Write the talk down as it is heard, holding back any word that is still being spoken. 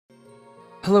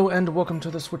Hello and welcome to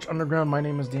the Switch Underground. My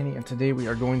name is Danny and today we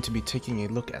are going to be taking a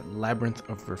look at Labyrinth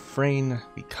of Refrain,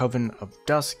 the Coven of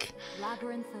Dusk.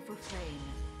 Labyrinth of Refrain,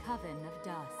 Coven of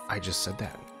Dusk. I just said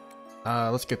that.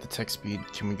 Let's get the text speed.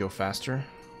 Can we go faster?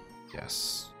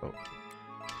 Yes. Oh.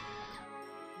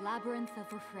 Labyrinth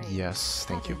of Refrain. Yes,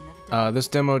 thank you. Coven of Dusk. This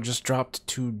demo just dropped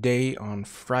today on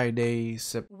Friday,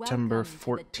 September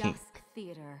Welcome to the 14th. Dusk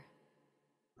Theater.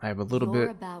 I have a little You're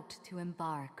bit. about to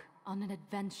embark on an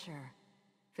adventure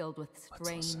filled with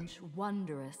strange,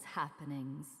 wondrous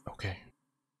happenings. Okay.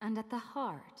 And at the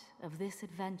heart of this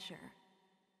adventure,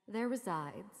 there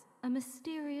resides a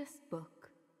mysterious book.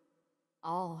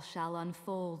 All shall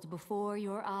unfold before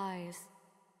your eyes.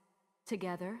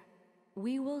 Together,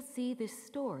 we will see this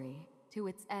story to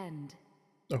its end.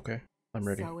 Okay. I'm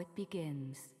ready. So it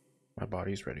begins. My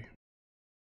body's ready.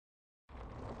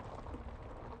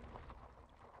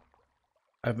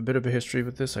 I have a bit of a history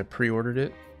with this. I pre-ordered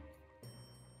it.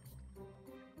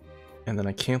 And then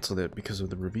I canceled it because of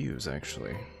the reviews,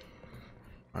 actually.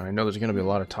 I know there's going to be a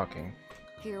lot of talking.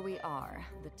 Here we are,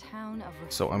 the town of...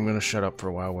 So I'm going to shut up for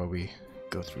a while we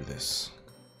go through this.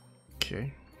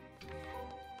 Okay.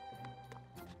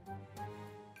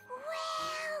 Wow!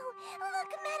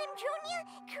 Look, Madame Dronia!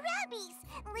 Crabbies!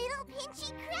 Little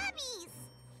pinchy crabbies!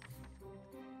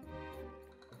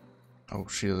 Oh,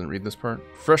 she doesn't read this part?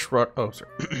 Freshwater... Oh,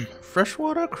 sorry.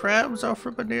 Freshwater crabs are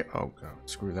from a near... Oh, God.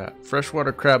 Screw that.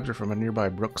 Freshwater crabs are from a nearby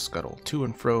brook scuttle. To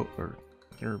and fro... Or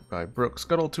nearby brook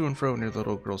scuttle to and fro near the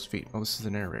little girl's feet. Oh, this is the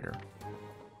narrator.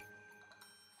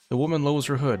 The woman lowers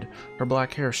her hood, her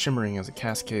black hair shimmering as it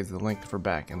cascades the length of her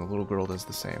back, and the little girl does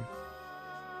the same.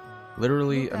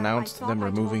 Literally Luca, announced them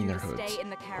removing their hoods. Stay in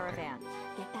the caravan. Okay.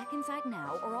 Get back inside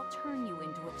now, or I'll turn you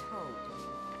into a toad.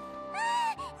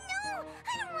 No!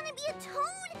 I don't want to be a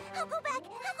toad! I'll go back! I'll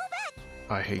go back!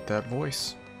 I hate that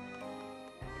voice.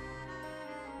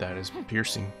 That is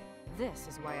piercing. This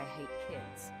is why I hate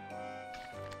kids.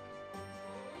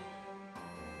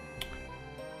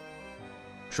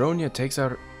 Dronia takes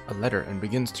out a letter and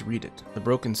begins to read it. The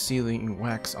broken sealing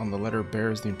wax on the letter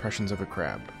bears the impressions of a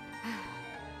crab.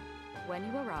 When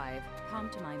you arrive, come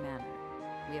to my manor.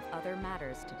 We have other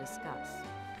matters to discuss.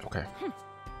 Okay.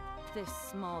 This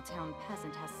small-town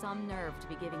peasant has some nerve to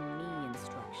be giving me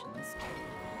instructions.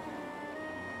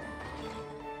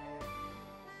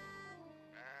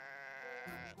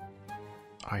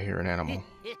 I hear an animal.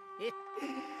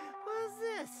 What's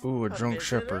this? Ooh, a drunk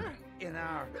visitor shepherd. in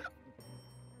our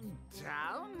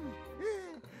town?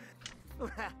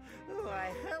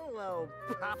 Why, hello,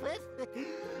 puppet.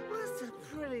 What's a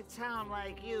pretty town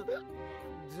like you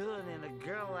doing in a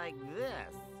girl like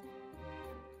this?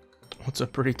 What's a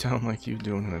pretty town like you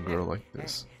doing in a girl like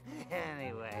this?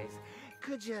 Anyways,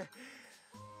 could you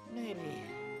maybe...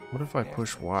 What if I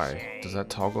push Y? Does that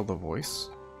toggle the voice?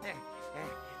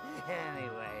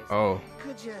 Anyways, Oh,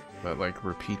 could you... that like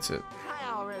repeats it.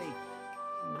 I already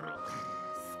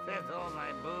spent all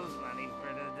my booze money for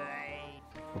today.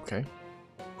 Okay.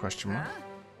 Question mark. Huh?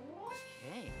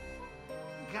 Hey,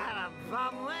 got a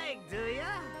bum leg, do ya?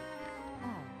 Oh,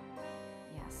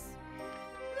 yes.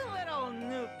 Let old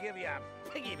Newt give you a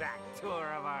piggyback tour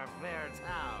of our fair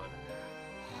town.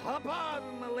 Hop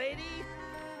on, milady.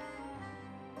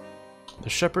 The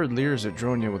shepherd leers at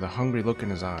Dronia with a hungry look in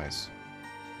his eyes.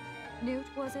 Newt,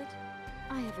 was it?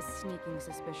 I have a sneaking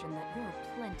suspicion that you're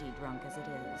plenty drunk as it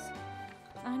is.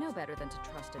 I know better than to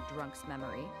trust a drunk's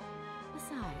memory.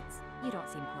 Besides, you don't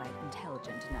seem quite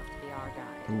intelligent enough to be our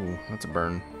guide. Ooh, that's a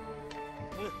burn.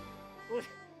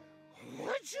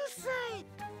 What'd you say?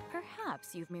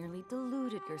 Perhaps you've merely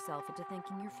deluded yourself into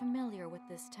thinking you're familiar with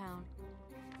this town.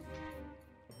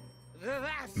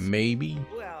 That's... Maybe?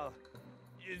 Well,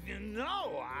 you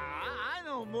know, I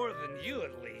know more than you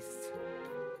at least.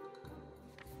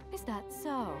 Is that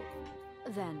so?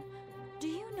 Then, do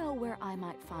you know where I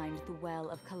might find the Well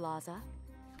of Kalaza?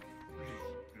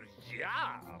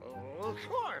 Yeah, of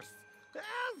course.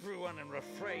 Everyone in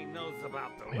Refrain knows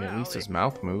about the Hey, well. at least his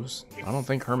mouth moves. I don't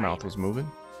think her mouth was moving.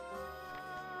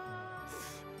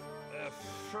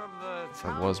 From the It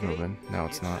town was gate, moving. Now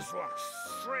it's you not. Just walk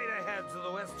straight ahead to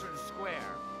the western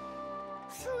square.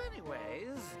 So,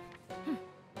 anyways,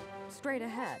 Straight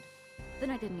ahead. Then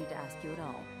I didn't need to ask you at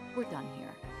all. We're done here.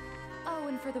 Oh,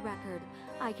 and for the record,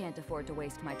 I can't afford to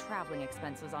waste my traveling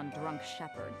expenses on drunk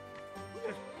shepherd.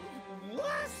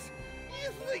 what? You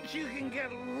think you can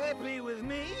get lippy with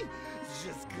me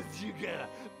just 'cause you got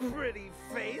a pretty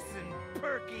face and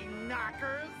perky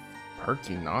knockers?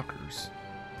 Perky knockers.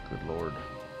 Good lord.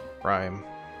 Prime.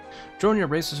 Dronia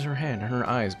raises her hand and her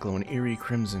eyes glow an eerie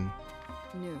crimson.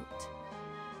 Newt,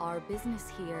 our business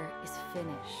here is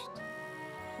finished.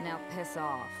 Now piss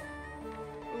off.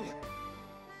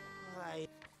 I...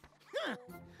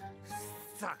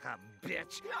 Suck a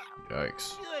bitch.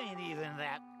 Yikes. You ain't even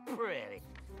that pretty.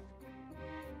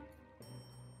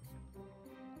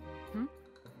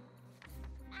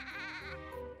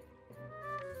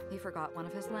 He forgot one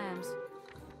of his lambs.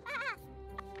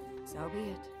 So be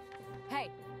it. Hey,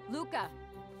 Luca!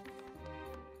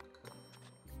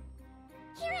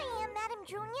 Here I am, Madame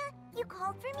Junia. You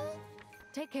called for me?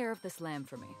 Take care of this lamb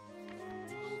for me.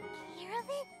 Take care of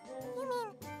it? You mean,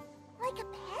 like a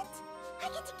pet? I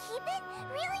get to keep it?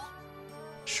 Really?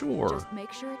 Sure. Just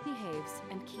make sure it behaves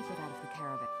and keep it out of the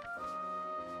caravan.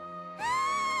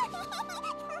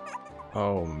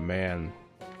 Oh man.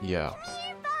 Yeah.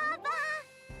 Here, Baba!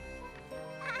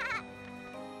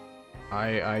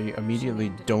 I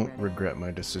immediately don't regret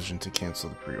my decision to cancel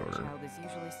the pre-order. Child is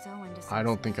usually so indecisive. I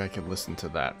don't think I could listen to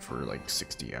that for like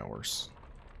 60 hours.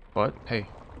 But hey,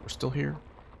 we're still here.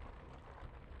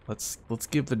 Let's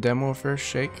give the demo a fair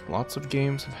shake. Lots of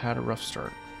games have had a rough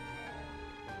start.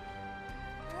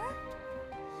 Huh?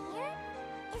 Here?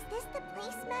 Is this the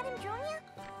place, Madame Junia?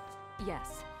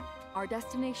 Yes. Our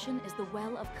destination is the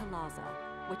Well of Kalaza,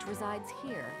 which resides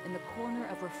here in the corner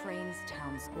of Refrain's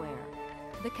town square.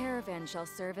 The caravan shall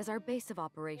serve as our base of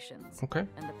operations. Okay.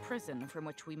 And the prison from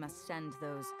which we must send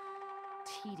those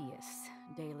tedious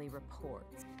daily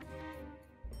reports.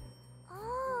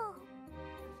 Oh.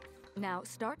 Now,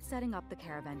 start setting up the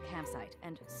caravan campsite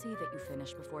and see that you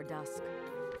finish before dusk.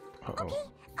 Uh-oh. Okay,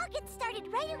 I'll get started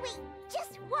right away.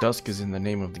 Just what? Dusk is in the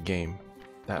name of the game.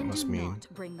 That And must do mean... not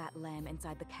bring that lamb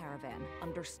inside the caravan,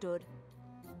 understood?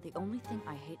 The only thing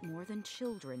I hate more than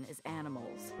children is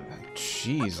animals.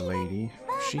 Jeez, lady.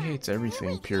 She hates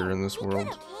everything pure in this Be good, world.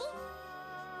 okay?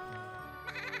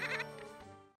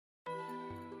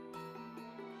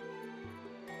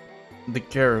 The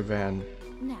caravan.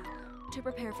 Now, to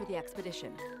prepare for the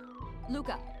expedition.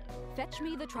 Luca, fetch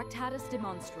me the Tractatus de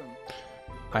Monstrum.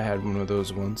 I had one of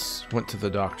those once. Went to the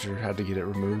doctor, had to get it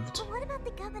removed. But what about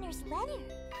the governor's letter?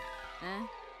 Eh?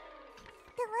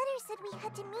 The letter said we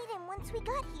had to meet him once we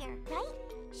got here, right?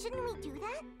 Shouldn't we do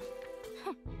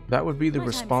that? That would be the My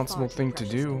time's responsible far too thing to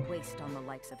precious do. Waste on the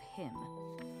likes of him.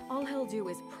 All he'll do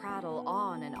is prattle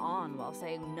on and on while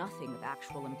saying nothing of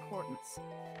actual importance.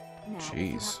 Now, if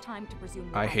you Jeez. have time to presume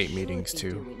I what hate should meetings be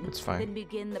too. doing, It's fine. Then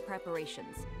begin the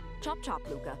preparations. Chop chop,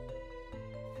 Luca.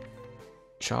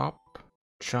 Chop,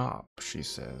 chop, she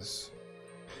says.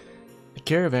 The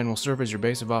caravan will serve as your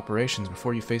base of operations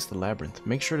before you face the labyrinth.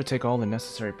 Make sure to take all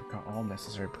necessary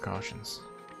precautions.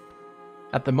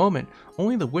 At the moment,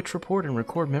 only the Witch Report and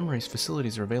Record Memories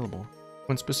facilities are available.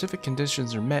 When specific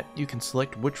conditions are met, you can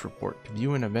select Witch Report to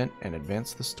view an event and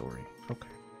advance the story. Okay.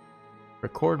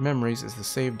 Record Memories is the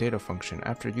save data function.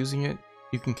 After using it,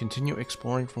 you can continue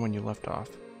exploring from when you left off.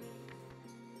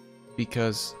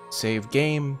 Because save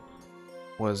game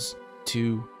was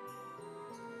too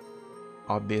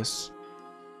obvious.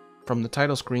 From the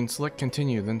title screen, select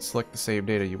continue, then select the save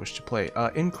data you wish to play.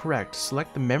 Incorrect.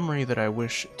 Select the memory that I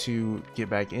wish to get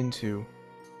back into.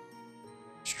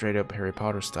 Straight up Harry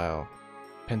Potter style.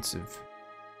 Pensive.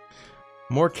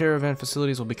 More caravan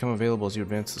facilities will become available as you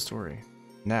advance the story.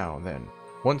 Now then,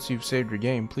 once you've saved your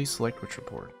game, please select which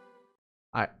report.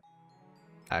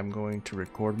 I'm going to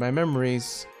record my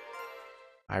memories.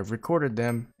 I've recorded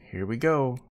them. Here we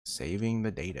go. Saving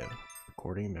the data.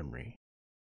 Recording memory.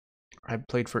 I've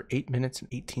played for 8 minutes and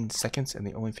 18 seconds, and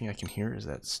the only thing I can hear is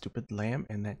that stupid lamb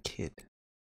and that kid.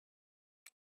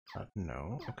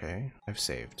 No. Okay. I've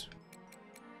saved.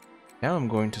 Now I'm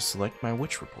going to select my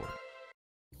witch report.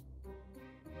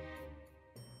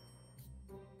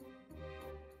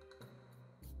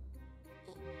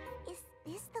 Is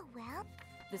this the well?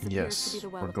 This appears to Yes, be the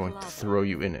Well we're of going to Kalaza. throw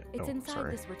you in it. It's Oh, inside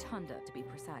sorry. this rotunda, to be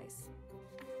precise.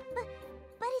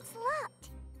 But it's locked.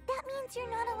 That means you're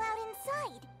not allowed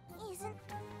inside, isn't?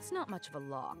 It's not much of a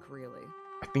lock, really.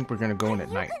 I think we're gonna go in Are at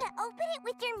you night. gonna open it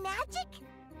with your magic?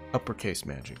 Uppercase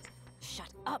magic. Shut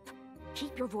up!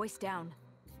 Keep your voice down.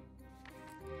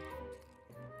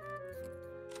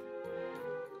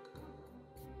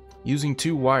 Using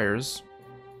 2 wires,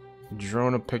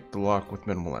 Drona picked the lock with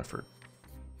minimal effort.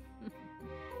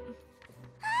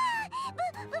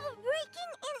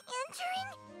 Breaking and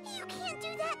entering? You can't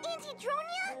do that, Auntie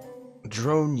Dronia.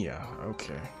 Dronia,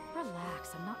 okay.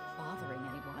 Relax, I'm not bothering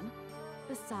anyone.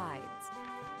 Besides,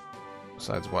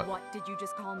 Besides what? what did you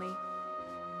just call me?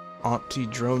 Auntie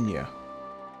Dronia.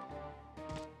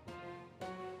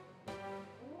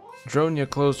 Dronia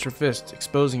closed her fist,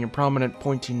 exposing a prominent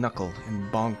pointy knuckle,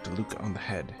 and bonked Luca on the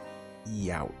head.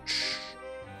 Youch.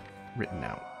 Written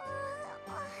out.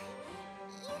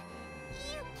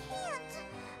 You can't.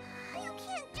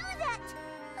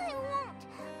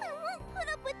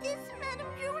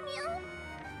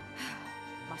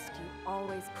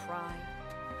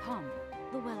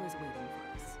 The well is waiting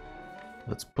for us.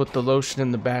 Let's put the lotion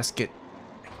in the basket.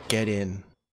 Get in.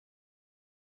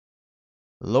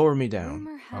 Lower me down.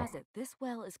 Rumor has it this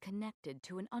well is connected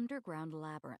to an underground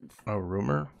labyrinth. A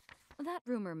rumor? That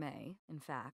rumor may, in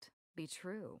fact, be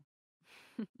true.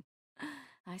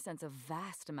 I sense a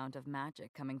vast amount of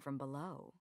magic coming from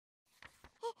below.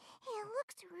 It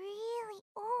looks really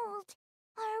old.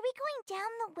 Are we going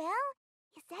down the well?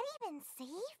 Is that even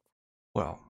safe?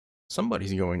 Well,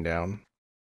 somebody's going down.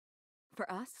 For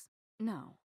us?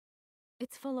 No.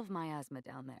 It's full of miasma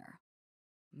down there.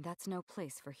 That's no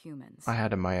place for humans. I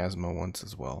had a miasma once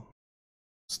as well.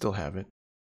 Still have it.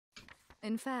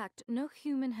 In fact, no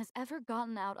human has ever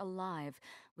gotten out alive,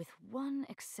 with one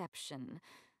exception.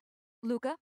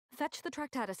 Luca, fetch the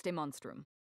Tractatus de Monstrum.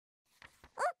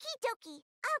 Okie dokie.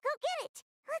 I'll go get it.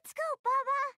 Let's go,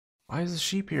 Baba. Why is the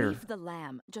sheep here? Leave the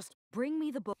lamb. Just bring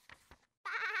me the book.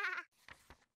 Ah.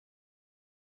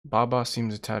 Baba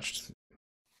seems attached.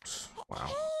 Wow.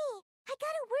 Hey, I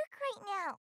gotta work right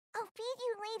now. I'll feed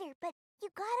you later, but you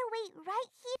gotta wait right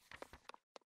here.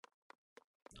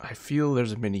 I feel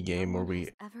there's a mini game No where one we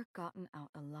has ever gotten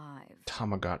out alive.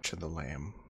 Tamagotchi the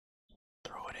lamb.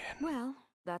 Throw it in. Well,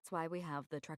 that's why we have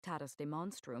the Tractatus de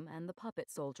Monstrum and the puppet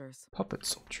soldiers. Puppet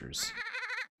soldiers.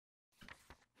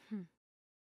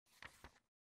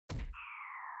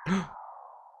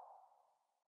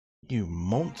 You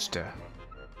monster.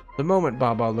 The moment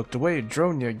Baba looked away,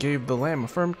 Dronia gave the lamb a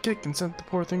firm kick and sent the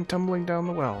poor thing tumbling down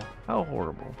the well. How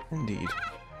horrible, indeed.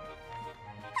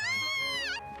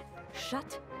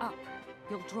 Shut up.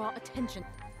 You'll draw attention.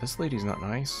 This lady's not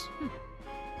nice.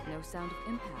 No sound of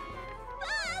impact.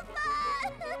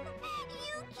 Baba!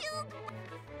 You killed...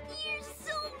 You're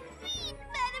so mean,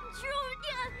 Madame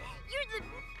Dronia! You're the...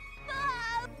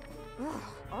 Ugh,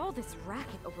 all this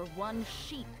racket over one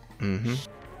sheep. Mm-hmm.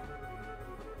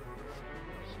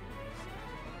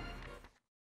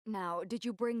 Now, did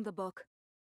you bring the book?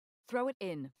 Throw it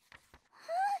in.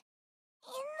 Huh?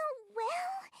 In the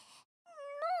well?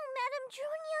 No, Madame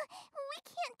Dronia, we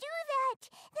can't do that.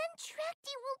 Then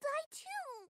Tracty will die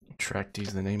too.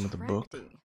 Tracty's the name of the book.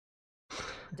 Tracty.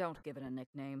 Don't give it a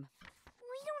nickname.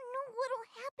 We don't know what'll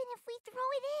happen if we throw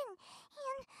it in.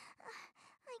 And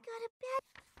I got a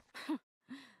bad...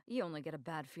 You only get a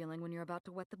bad feeling when you're about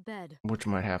to wet the bed. Which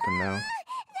might happen now.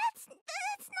 That's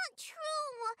not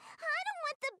true. I don't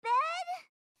want the bed.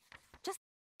 Just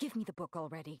give me the book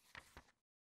already.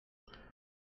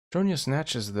 Dronia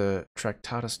snatches the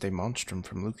Tractatus de Monstrum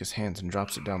from Lucas' hands and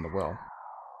drops it down the well.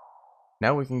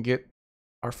 Now we can get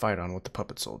our fight on with the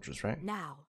puppet soldiers, right?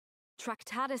 Now,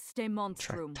 Tractatus de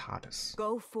Monstrum. Tractatus.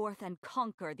 Go forth and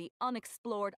conquer the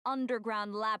unexplored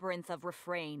underground labyrinth of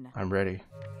Refrain. I'm ready.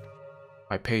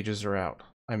 My pages are out.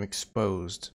 I'm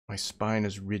exposed. My spine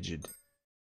is rigid.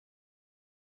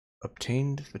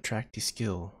 Obtained the Tracty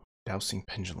skill, Dousing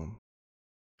Pendulum.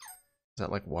 Is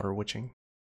that like water witching?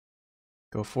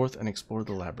 Go forth and explore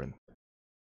the labyrinth.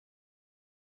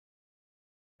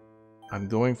 I'm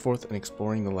going forth and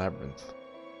exploring the labyrinth.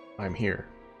 I'm here.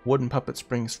 Wooden puppet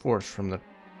springs forth from the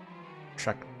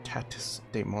Tractatus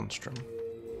de Monstrum.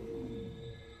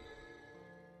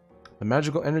 The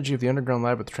magical energy of the underground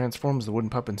labyrinth transforms the wooden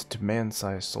puppets into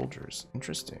man-sized soldiers.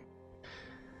 Interesting.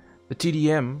 The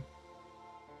TDM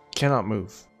cannot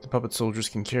move. The puppet soldiers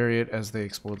can carry it as they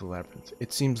explore the labyrinth.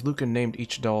 It seems Luca named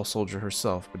each doll soldier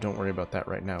herself, but don't worry about that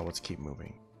right now. Let's keep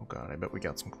moving. Oh god, I bet we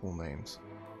got some cool names.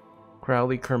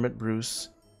 Crowley, Kermit, Bruce,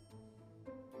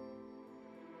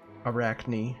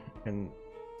 Arachne, and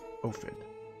Ophid.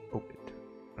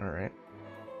 Alright.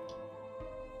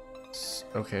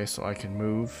 Okay, so I can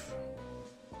move.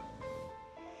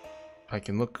 I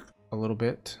can look a little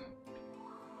bit.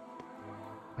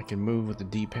 I can move with the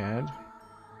D-pad.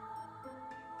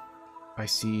 I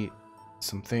see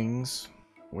some things.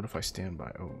 What if I stand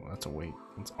by? Oh, that's a wait.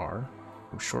 That's R.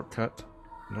 No shortcut.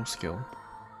 No skill.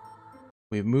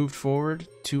 We have moved forward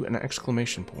to an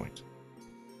exclamation point.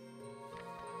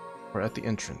 We're at the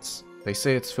entrance. They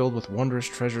say it's filled with wondrous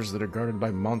treasures that are guarded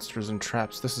by monsters and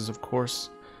traps. This, of course,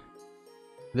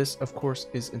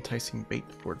 is enticing bait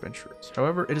for adventurers.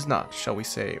 However, it is not, shall we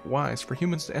say, wise for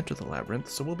humans to enter the labyrinth,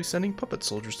 so we'll be sending puppet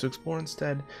soldiers to explore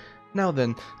instead. Now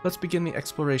then, let's begin the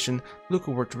exploration.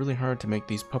 Luca worked really hard to make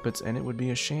these puppets, and it would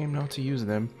be a shame not to use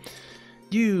them.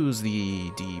 Use the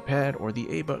D-pad or the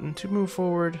A button to move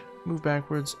forward, move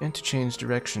backwards, and to change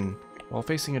direction. While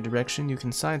facing a direction, you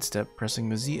can sidestep pressing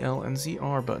the ZL and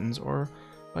ZR buttons, or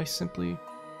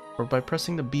by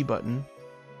pressing the B button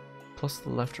plus the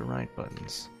left or right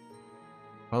buttons.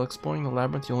 While exploring the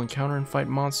labyrinth, you'll encounter and fight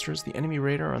monsters. The enemy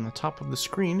radar on the top of the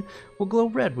screen will glow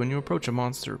red when you approach a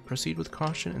monster. Proceed with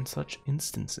caution in such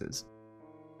instances.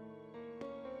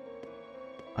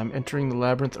 I'm entering the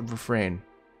Labyrinth of Refrain.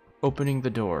 Opening the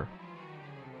door.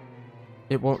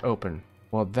 It won't open.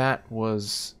 Well, that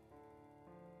was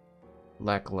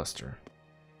lackluster.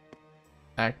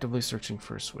 Actively searching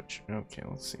for a switch. Okay,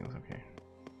 let's see. Okay.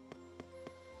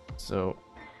 So,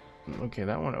 okay,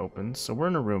 that one opens. So we're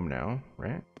in a room now,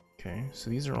 right? Okay, so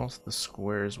these are also the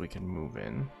squares we can move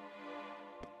in.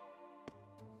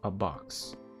 A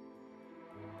box.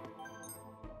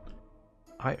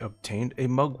 I obtained a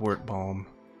mugwort balm.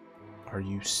 Are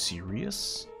you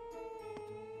serious?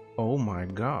 Oh my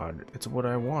god, it's what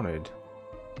I wanted.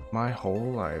 My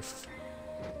whole life.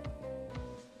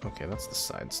 Okay, that's the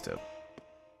side step.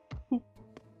 Oop.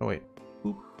 Oh wait.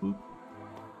 Oop, oop.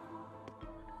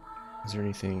 Is there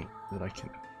anything that I can...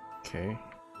 Okay,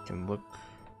 I can look...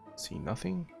 See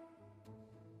nothing?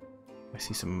 I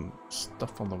see some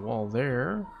stuff on the wall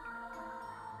there.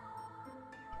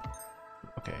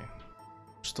 Okay.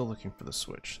 Still looking for the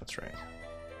switch, that's right.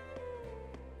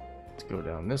 Let's go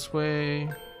down this way.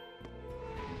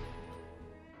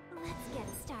 Let's get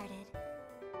started.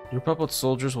 Your puppet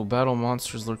soldiers will battle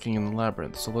monsters lurking in the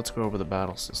labyrinth, so let's go over the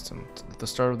battle system. At the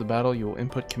start of the battle, you will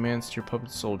input commands to your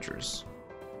puppet soldiers.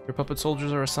 Your puppet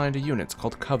soldiers are assigned to units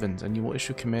called covens, and you will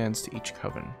issue commands to each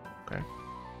coven. Okay.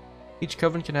 Each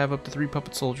coven can have up to 3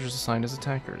 puppet soldiers assigned as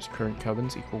attackers. Current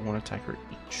covens equal 1 attacker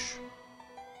each.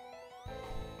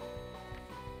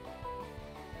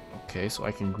 Okay, so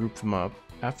I can group them up.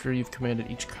 After you've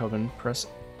commanded each coven, press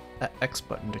the X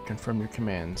button to confirm your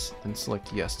commands, then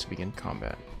select yes to begin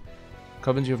combat.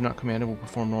 Covens you have not commanded will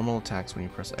perform normal attacks when you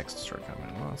press X to start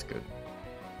combat. Well, that's good.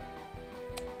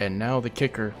 And now the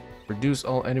kicker. Reduce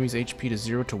all enemies' HP to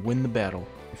 0 to win the battle.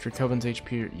 If your coven's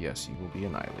HP are yes, you will be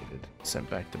annihilated. Sent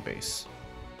back to base.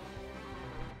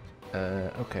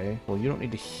 Okay. Well, you don't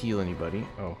need to heal anybody.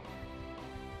 Oh.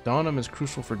 Dawnum is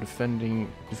crucial for defeating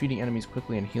enemies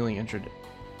quickly and healing injured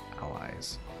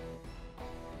allies.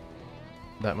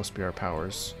 That must be our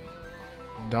powers.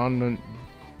 Dawnum.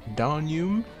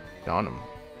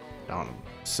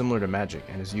 Similar to magic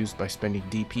and is used by spending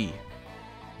DP.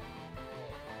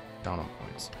 Dawnum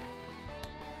points.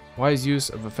 Wise use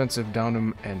of offensive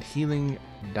Dawnum and healing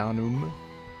Dawnum.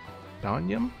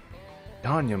 Danyum?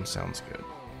 Danyum sounds good.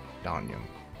 Danyum.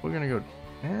 We're gonna go.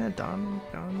 Danyum.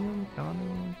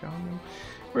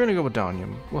 We're gonna go with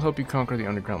Danyum. We'll help you conquer the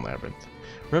underground labyrinth.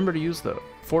 Remember to use the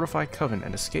Fortify Coven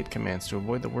and Escape commands to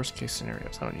avoid the worst case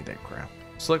scenarios. I don't need that crap.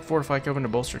 Select Fortify Coven to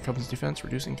bolster your Coven's defense,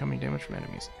 reduce incoming damage from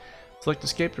enemies. Select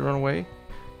Escape to run away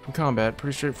from combat.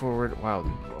 Pretty straightforward. Wow,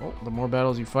 well, the more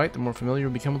battles you fight, the more familiar you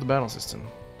become with the battle system.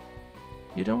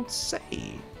 You don't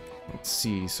say. Let's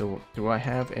see, so do I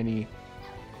have any...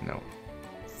 No.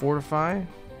 Fortify.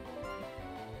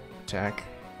 Attack.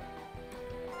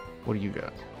 What do you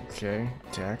got? Okay,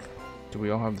 attack. Do we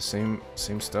all have the same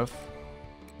stuff?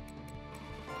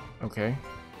 Okay.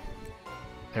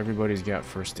 Everybody's got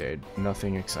first aid.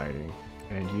 Nothing exciting.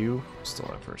 And you still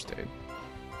have first aid.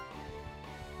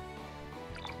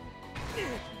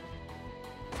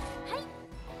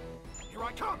 Here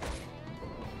I come.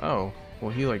 Oh,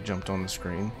 well he like jumped on the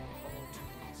screen.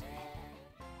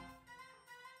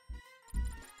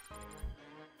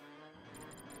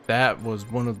 That was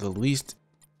one of the least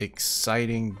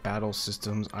exciting battle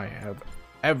systems I have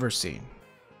ever seen.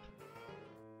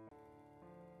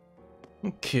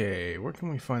 Okay, where can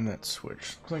we find that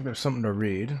switch? Looks like there's something to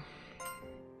read.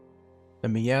 The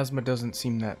miasma doesn't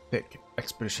seem that thick.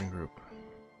 Expedition group.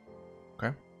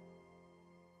 Okay.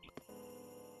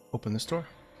 Open this door.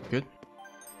 Good.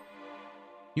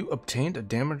 You obtained a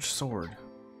damaged sword.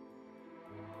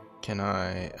 Can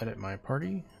I edit my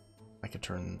party? I could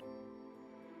turn...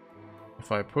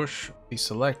 If I push the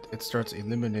select, it starts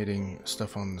eliminating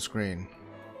stuff on the screen.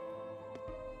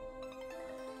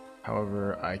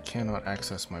 However, I cannot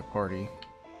access my party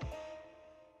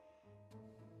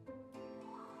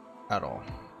at all.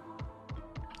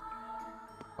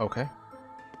 Okay.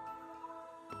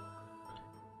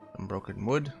 Unbroken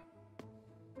wood.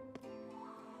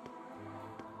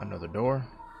 Another door.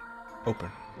 Open.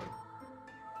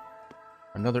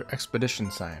 Another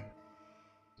expedition sign.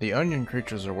 The onion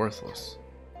creatures are worthless.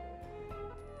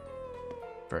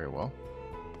 Very well.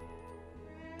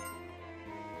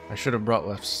 I should have brought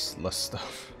less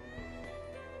stuff.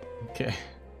 Okay.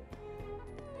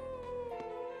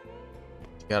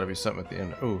 Gotta be something at the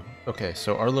end. Oh, okay,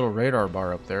 so our little radar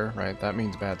bar up there, right? That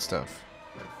means bad stuff.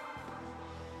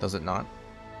 Does it not?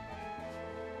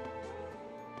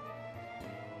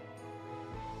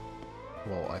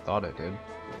 Well, I thought it did.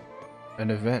 An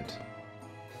event.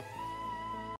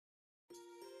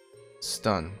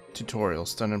 Stun. Tutorial.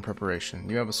 Stun in preparation.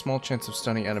 You have a small chance of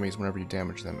stunning enemies whenever you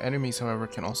damage them. Enemies, however,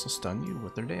 can also stun you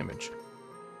with their damage.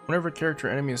 Whenever a character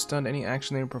or enemy is stunned, any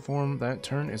action they perform that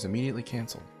turn is immediately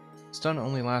cancelled. Stun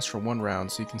only lasts for 1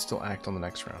 round, so you can still act on the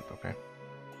next round, okay?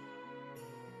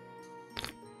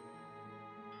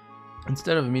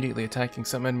 Instead of immediately attacking,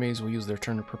 some enemies will use their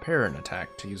turn to prepare an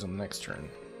attack to use on the next turn.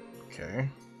 Okay.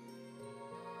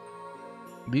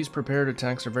 These prepared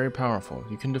attacks are very powerful.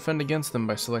 You can defend against them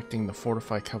by selecting the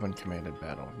Fortify Coven commanded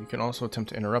battle. You can also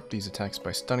attempt to interrupt these attacks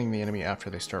by stunning the enemy after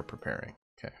they start preparing.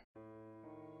 Okay.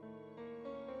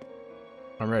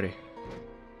 I'm ready.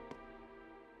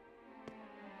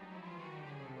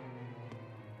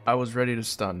 I was ready to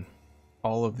stun.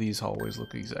 All of these hallways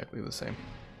look exactly the same.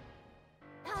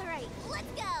 Alright, let's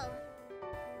go!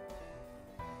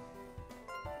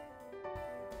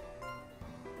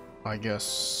 I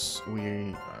guess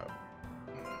we're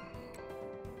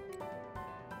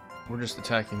just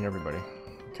attacking everybody.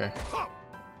 Okay.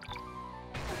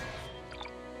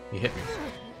 He hit me.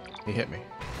 He hit me.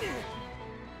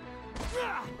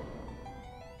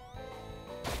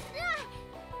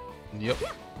 Yep.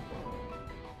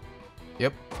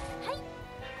 Yep.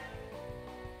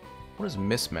 What does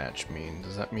mismatch mean?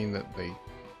 Does that mean that they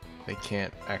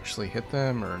can't actually hit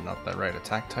them, or not that right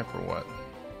attack type, or what?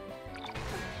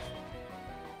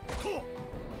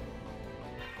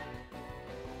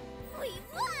 We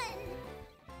won!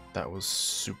 That was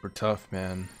super tough,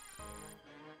 man.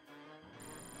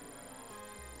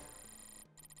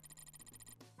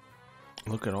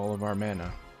 Look at all of our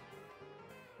mana.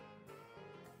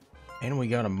 And we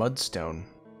got a mudstone.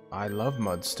 I love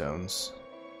mudstones.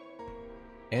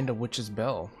 And a witch's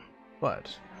bell.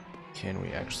 But can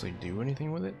we actually do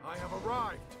anything with it? I have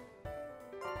arrived.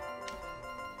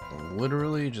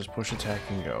 Literally just push attack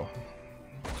and go.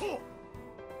 Me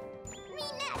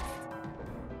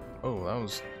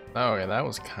next! Oh yeah, that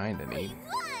was kinda We neat.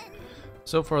 won!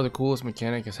 So far the coolest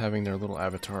mechanic is having their little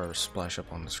avatars splash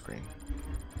up on the screen.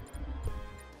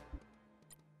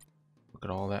 Look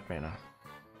at all that mana.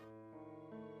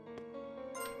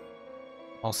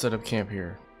 I'll set up camp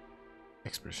here.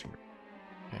 Expedition.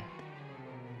 Okay.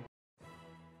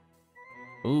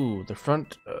 Ooh, the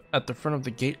front at the front of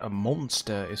the gate, a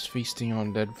monster is feasting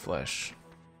on dead flesh.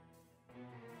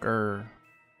 Grr,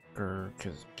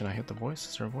 can I hit the voice?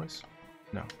 Is there a voice?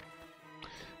 No.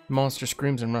 The monster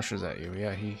screams and rushes at you.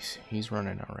 Yeah, he's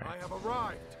running all right. I have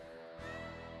arrived.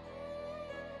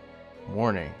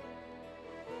 Warning.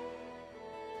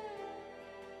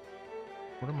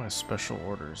 What are my special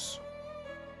orders?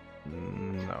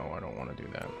 No, I don't want to do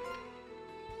that.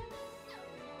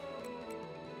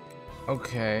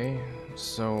 Okay,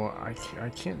 so I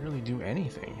can't really do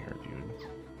anything here, dude.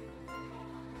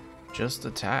 Just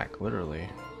attack, literally.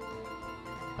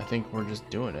 I think we're just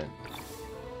doing it.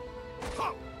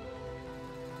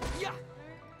 Yeah. I'm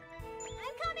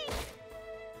coming!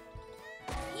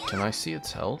 Can I see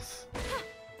its health?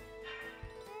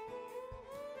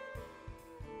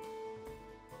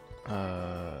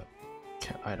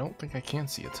 I don't think I can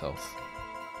see its health.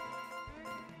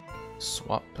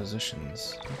 Swap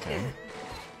positions. Okay.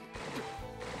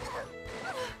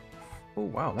 Oh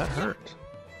wow, that hurt.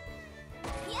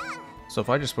 Yeah! So if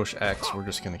I just push X, we're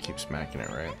just gonna keep smacking it,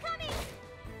 right? Coming!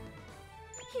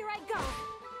 Here I go!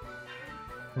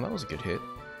 Well, that was a good hit.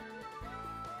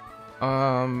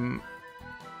 Can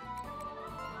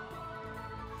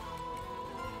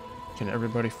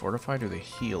everybody fortify? Do they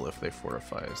heal if they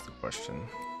fortify is the question.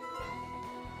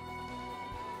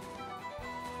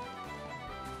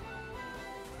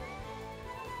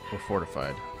 We're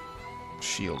fortified.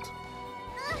 Shield.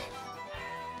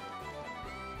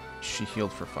 She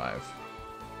healed for 5.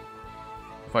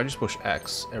 If I just push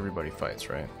X, everybody fights,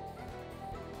 right?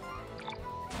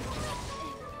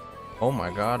 Oh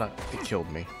my god, it killed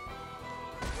me.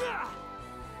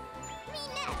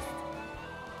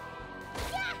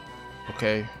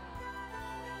 Okay.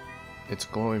 It's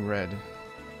glowing red.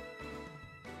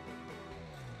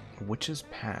 Witch's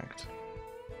Pact.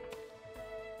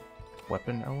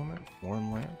 Weapon element?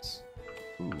 Warm lance?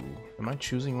 Ooh. Am I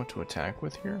choosing what to attack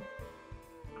with here?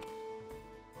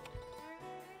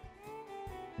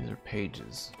 These are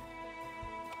pages.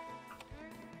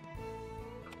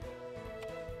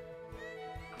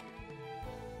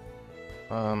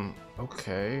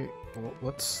 Okay. Well,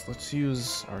 let's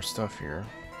use our stuff here.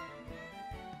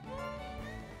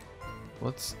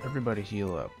 Let's everybody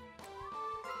heal up.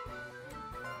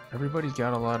 Everybody's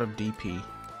got a lot of DP.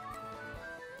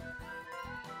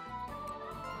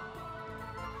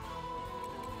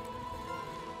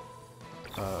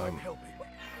 I'm helping.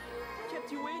 Can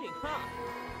kept you waiting, huh?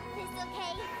 This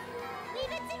okay?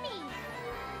 Leave it to me.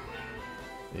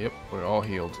 Yep, we're all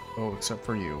healed. Oh, except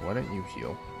for you. Why didn't you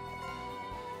heal?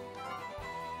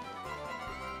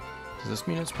 Does this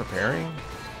mean it's preparing?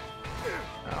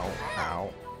 Ow, ow.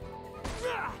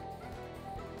 Yeah.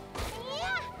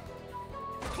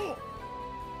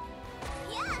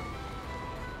 Yeah.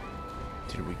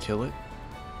 Did we kill it?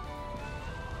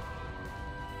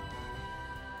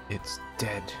 It's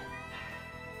dead.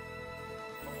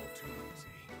 All too easy.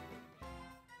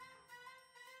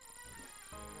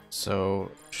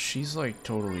 So, she's like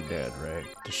totally dead, right?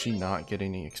 Does she not get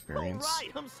any experience? All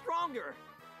right, I'm stronger.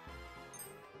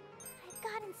 I've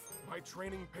gotten. My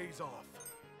training pays off.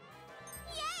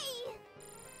 Yay!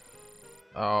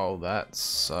 Oh, that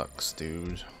sucks,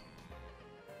 dude.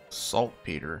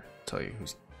 Saltpeter. Tell you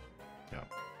who's. Yeah.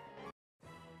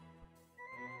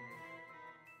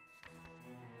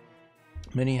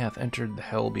 Many hath entered the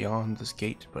hell beyond this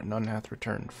gate, but none hath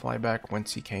returned. Fly back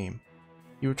whence he came.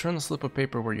 You return the slip of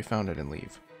paper where you found it and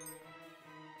leave.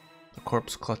 The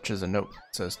corpse clutches a note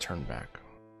that says turn back.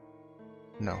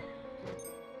 No.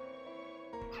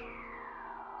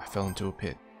 I fell into a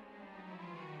pit.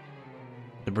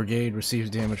 The brigade receives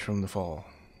damage from the fall.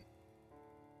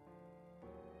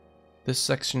 This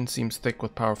section seems thick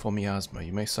with powerful miasma.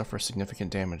 You may suffer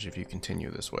significant damage if you continue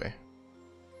this way.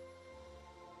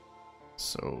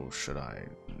 So, should I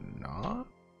not?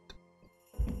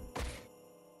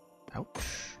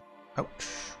 Ouch. Ouch.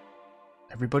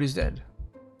 Everybody's dead.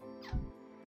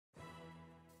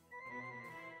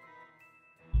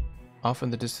 Off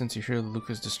in the distance, you hear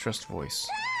Luca's distressed voice.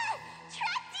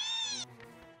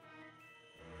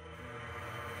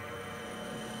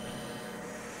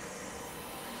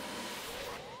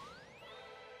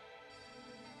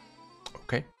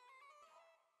 Okay.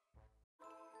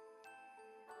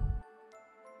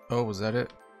 Oh, was that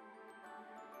it?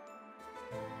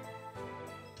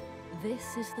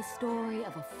 This is the story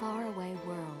of a faraway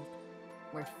world,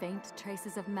 where faint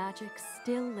traces of magic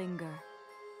still linger.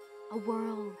 A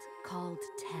world called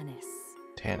Tanis.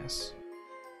 Tanis.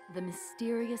 The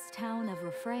mysterious town of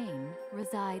Refrain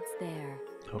resides there.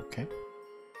 Okay.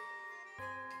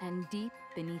 And deep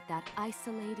beneath that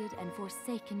isolated and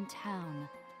forsaken town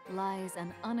lies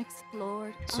an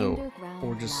unexplored underground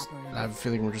labyrinth. I have a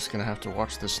feeling we're just gonna have to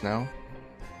watch this now.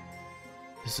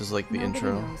 This is like the Nobody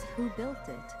intro. knows who built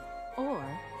it, or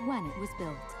when it was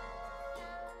built.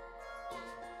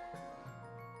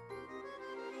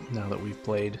 Now that we've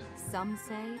played. Some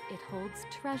say it holds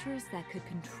treasures that could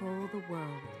control the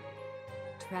world.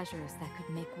 Treasures that could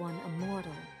make one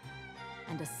immortal.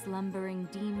 And a slumbering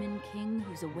demon king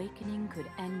whose awakening could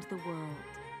end the world.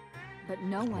 But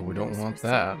no one we don't knows want for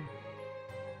that. certain.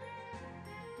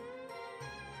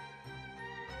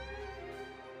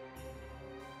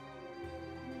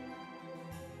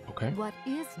 Okay. What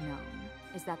is known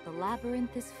is that the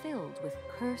labyrinth is filled with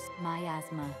cursed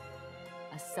miasma,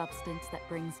 a substance that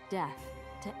brings death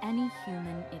to any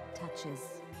human it touches.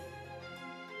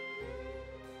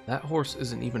 That horse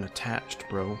isn't even attached,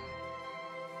 bro.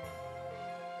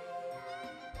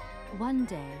 One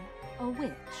day, a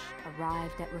witch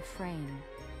arrived at Refrain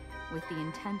with the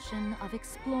intention of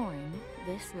exploring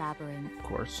this labyrinth. Of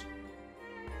course.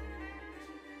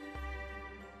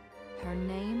 Her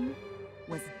name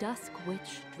was Dusk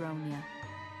Witch Dronia.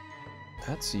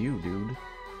 That's you, dude.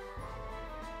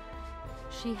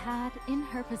 She had in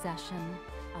her possession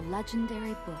a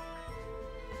legendary book,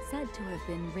 said to have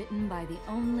been written by the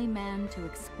only man to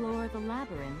explore the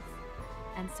labyrinth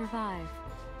and survive.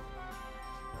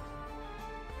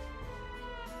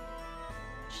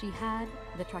 She had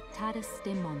the Tractatus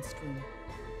de Monstrum.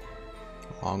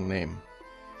 Long name.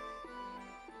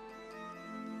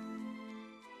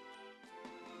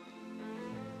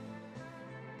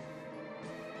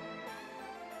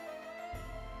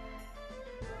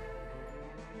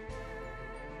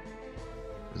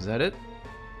 Is that it?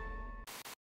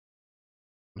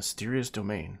 Mysterious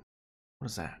domain. What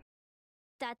is that?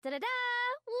 Da da da da!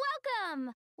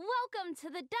 Welcome! Welcome to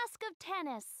the Dusk of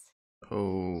Tanis.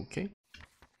 Okay.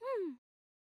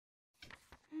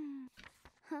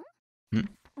 Huh? Hmm?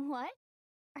 What?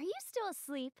 Are you still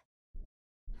asleep?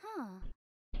 Huh.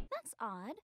 That's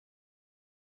odd.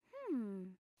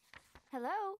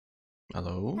 Hello?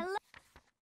 Hello? Hello?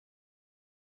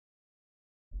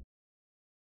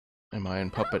 Am I in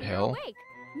puppet Oh, you're hell? awake.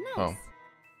 Nice. Oh.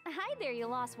 Hi there, you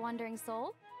lost wandering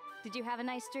soul. Did you have a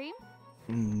nice dream?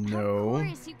 Of No.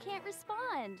 course, you can't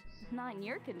respond. Not in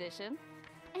your condition.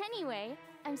 Anyway,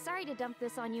 I'm sorry to dump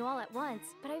this on you all at once,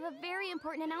 but I have a very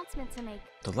important announcement to make.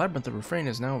 The Labyrinth of Refrain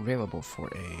is now available for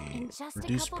a In just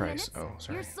reduced a couple price. minutes, Oh,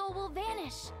 sorry. your soul will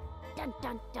vanish. Dun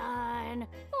dun dun!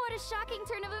 What a shocking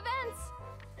turn of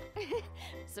events!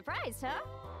 Surprised, huh?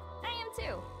 I am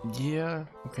too. Yeah,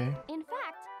 okay. In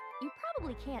fact, you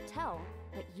probably can't tell,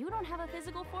 but you don't have a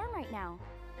physical form right now.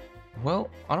 Well,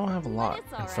 I don't have a But lot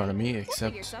it's in front of me We'll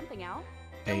figure except something out.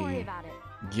 Don't worry a about it.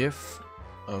 gif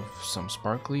of some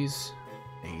sparklies,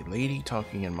 a lady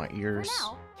talking in my For ears,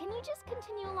 now, can you just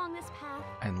continue along this path?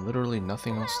 and literally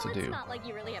nothing else to Well, do. it's not like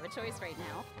you really have a choice right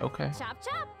now. Okay. Chop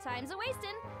chop, time's a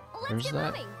wasting. Let's There's get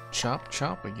that moving. chop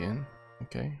chop again.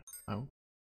 Okay. Oh.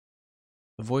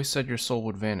 The voice said your soul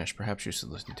would vanish. Perhaps you should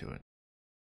listen to it.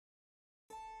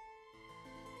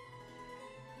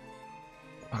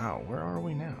 Wow, where are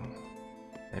we now?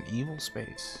 An evil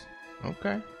space.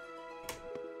 Okay.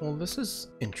 Well, this is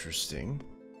interesting.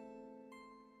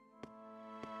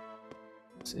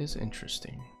 This is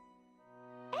interesting.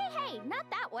 Hey, not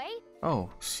that way. Oh,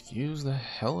 excuse the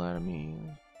hell out of me.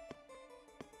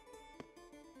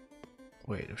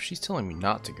 Wait, if she's telling me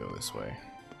not to go this way.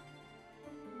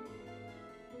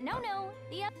 No,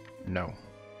 the other. No.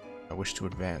 I wish to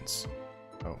advance.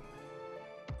 Oh.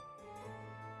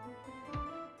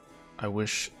 I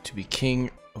wish to be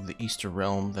king of the Easter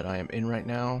realm that I am in right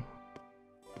now.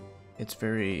 It's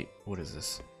very... what is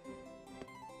this?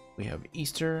 We have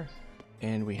Easter,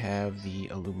 and we have the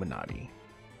Illuminati.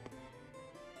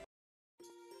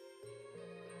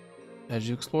 As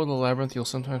you explore the labyrinth, you'll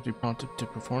sometimes be prompted to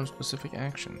perform specific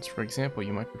actions. For example,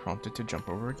 you might be prompted to jump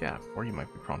over a gap, or you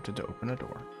might be prompted to open a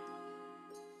door.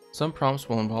 Some prompts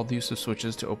will involve the use of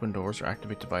switches to open doors or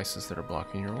activate devices that are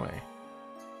blocking your way.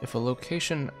 If a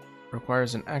location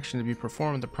requires an action to be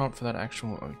performed, the prompt for that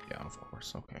action will... oh, yeah, of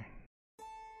course, okay.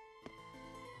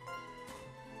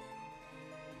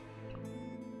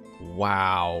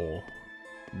 Wow.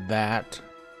 That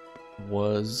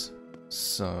was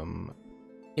some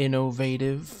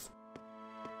innovative,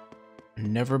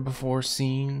 never before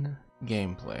seen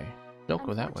gameplay. Don't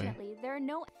go that way. Unfortunately, there are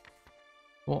no.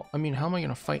 Well, I mean, how am I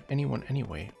gonna fight anyone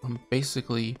anyway? I'm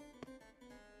basically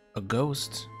a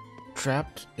ghost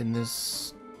trapped in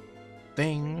this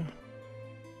thing.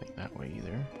 Think that way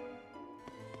either.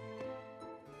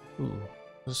 Ooh,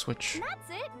 there's a switch.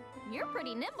 That's it. You're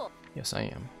pretty nimble. Yes, I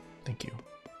am. Thank you.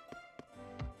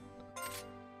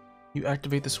 You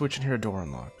activate the switch and hear a door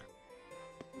unlock.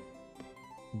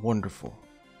 Wonderful.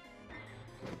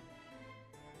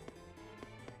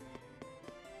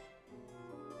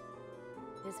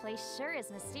 This place sure is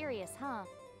mysterious, huh?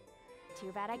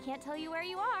 Too bad I can't tell you where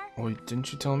you are. Wait,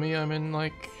 didn't you tell me I'm in,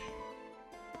 like...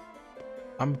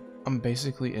 I'm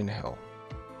basically in hell.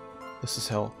 This is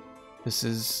hell. This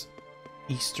is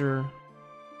Easter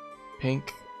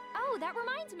pink Oh, that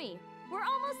reminds me. We're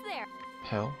almost there.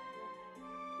 hell.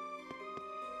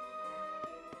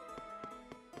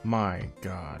 My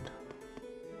God.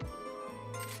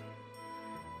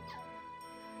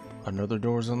 Another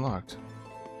door is unlocked.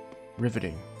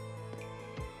 Riveting.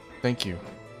 Thank you.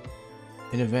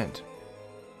 An event.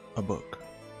 A book.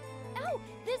 Oh,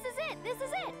 this is it. This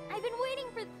is it. I've been waiting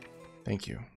for. Thank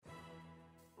you.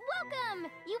 Welcome.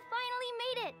 You finally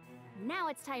made it. Now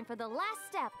it's time for the last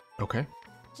step. Okay,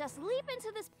 Just leap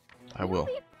into this. I will.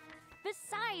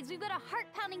 Besides, we've got a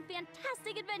heart-pounding,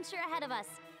 fantastic adventure ahead of us,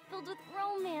 filled with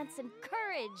romance and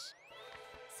courage.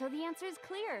 So the answer is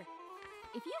clear.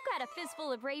 If you've got a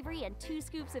fistful of bravery and 2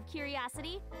 scoops of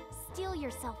curiosity, steel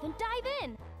yourself and dive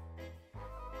in.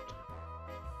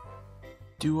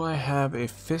 Do I have a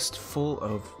fistful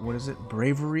of, what is it,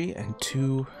 bravery and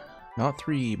 2, not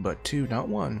 3, but 2, not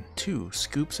 1, 2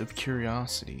 scoops of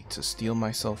curiosity to steel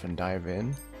myself and dive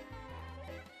in?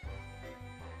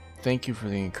 Thank you for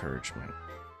the encouragement.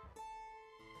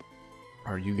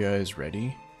 Are you guys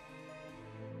ready?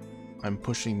 I'm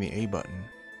pushing the A button.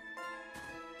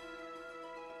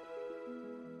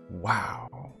 Wow.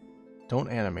 Don't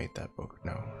animate that book,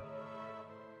 no.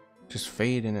 Just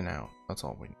fade in and out. That's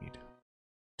all we need.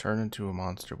 Turn into a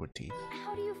monster with teeth.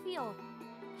 How do you feel?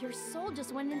 Your soul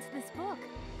just went into this book.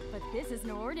 But this is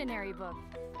no ordinary book.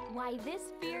 Why, this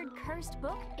feared, cursed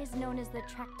book is known as the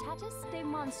Tractatus de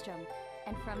Monstrum.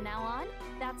 And from now on,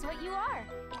 that's what you are.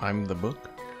 I'm the book?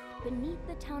 Beneath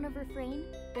the town of Refrain,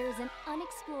 there is an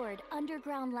unexplored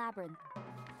underground labyrinth.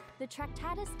 The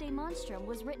Tractatus de Monstrum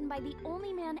was written by the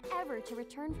only man ever to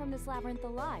return from this labyrinth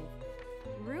alive.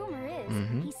 Rumor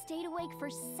is he stayed awake for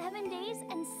 7 days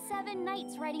and 7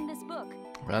 nights writing this book.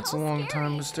 That's How a long scary.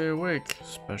 time to stay awake,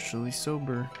 especially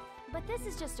sober. But this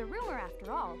is just a rumor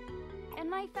after all. And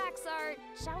my facts are,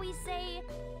 shall we say,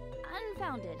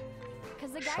 unfounded.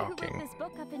 Because the guy who Shocking. wrote this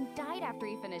book up and died after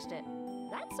he finished it.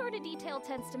 That sort of detail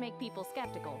tends to make people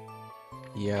skeptical.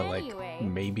 Yeah, like Anyway,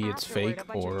 maybe it's afterward, fake a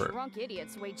bunch of or drunk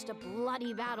idiots waged a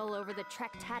bloody battle over the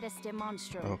Tractatus de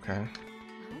Monstrum. okay.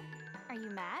 Huh? Are you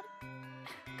mad?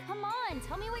 Come on,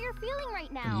 tell me what you're feeling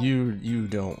right now. You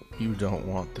don't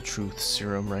want the truth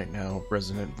serum right now,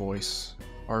 resonant voice.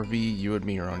 RV, you and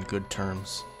me are on good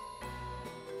terms.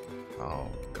 Oh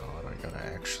god, I gotta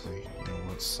actually, you know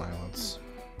what, silence.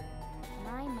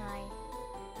 My.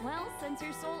 Well, since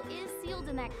your soul is sealed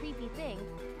in that creepy thing,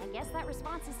 I guess that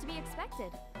response is to be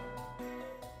expected.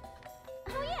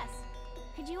 Oh yes!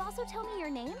 Could you also tell me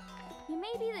your name? You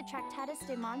may be the Tractatus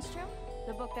de Monstrum,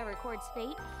 the book that records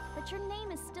fate, but your name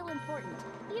is still important,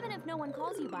 even if no one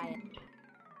calls you by it.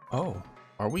 Oh,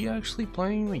 are we actually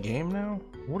playing the game now?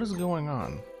 What is going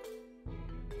on?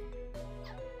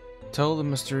 Tell the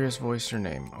mysterious voice your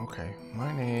name. Okay,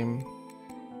 my name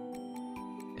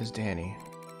is Danny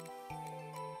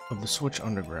of the Switch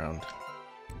Underground.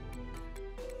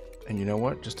 And you know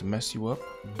what? Just to mess you up,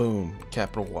 boom,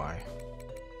 capital Y.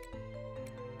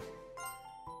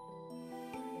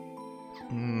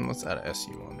 Let's add a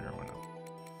SU on there, why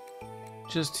not?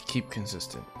 Just to keep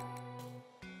consistent.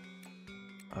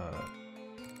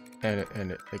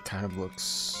 And it kind of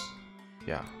looks,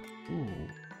 yeah. Ooh,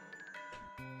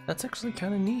 that's actually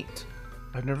kind of neat.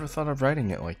 I've never thought of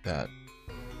writing it like that.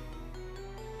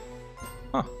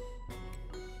 Huh.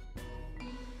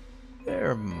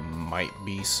 There might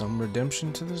be some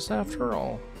redemption to this after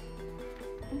all.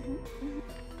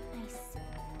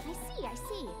 I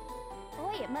see.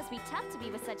 Boy, it must be tough to be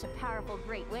with such a powerful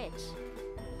great witch.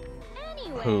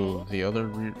 Anyway. Who? The other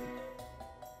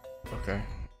okay.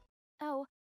 Oh,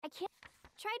 I can't.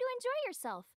 Try to enjoy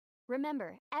yourself.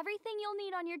 Remember, everything you'll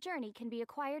need on your journey can be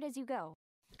acquired as you go.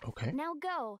 Okay. Now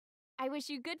go. I wish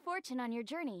you good fortune on your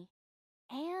journey.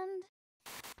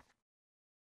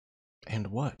 And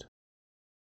what?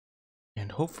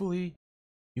 And hopefully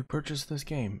you purchase this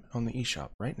game on the eShop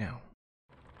right now.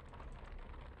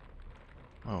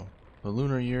 Oh, the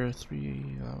lunar year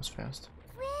 3, that was fast.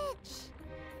 Witch!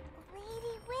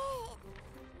 Lady Witch!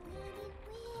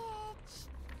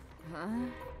 Huh?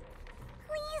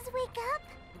 Please wake up!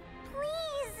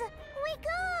 Please! Wake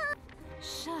up!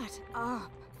 Shut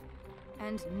up!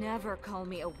 And never call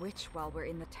me a witch while we're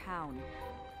in the town.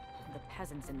 The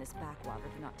peasants in this backwater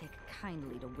do not take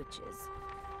kindly to witches.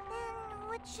 Then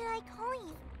what should I call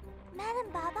you?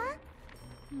 Madam Baba?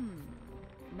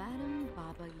 Madam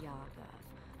Baba Yaga.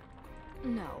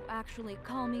 No, actually,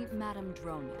 call me Madam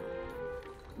Dronia.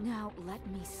 Now, let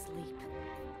me sleep.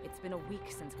 It's been a week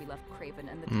since we left Craven,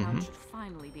 and the town should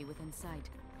finally be within sight.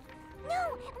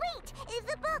 No! Wait!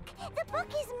 The book! The book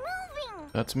is moving!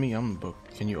 That's me, I'm the book.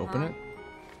 Can you open it?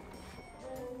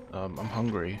 I'm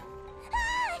hungry.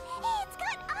 Ah! It's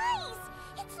got eyes!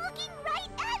 It's looking right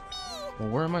at me! Well,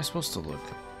 where am I supposed to look?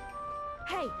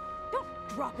 Hey! Don't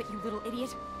drop it, you little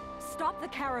idiot! Stop the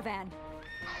caravan!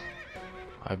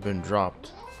 I've been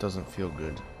dropped. Doesn't feel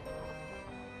good.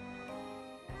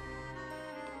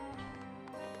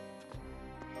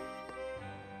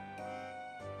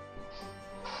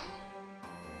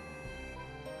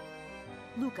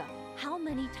 Luca, how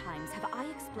many times have I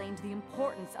explained the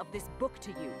importance of this book to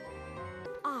you?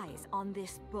 Eyes on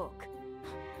this book.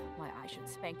 Why, I should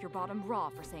spank your bottom raw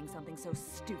for saying something so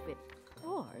stupid.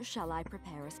 Or shall I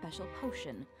prepare a special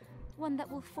potion? One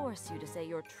that will force you to say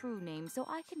your true name so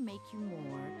I can make you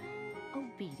more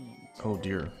obedient. Oh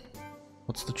dear.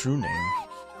 What's the true name?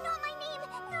 Not my name!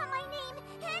 Not my name!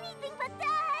 Anything but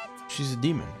that! She's a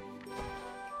demon.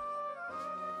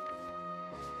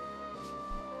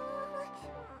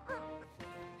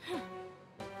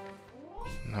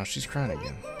 Now she's crying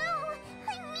again. No!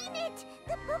 I mean it!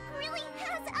 The book really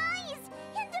has eyes!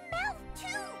 And a mouth,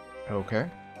 too!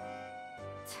 Okay.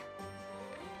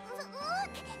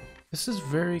 Look! This is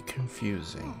very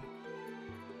confusing.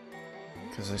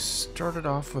 Because I started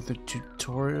off with a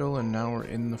tutorial and now we're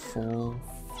in the full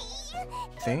See?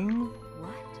 thing?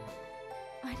 What?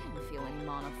 I didn't feel any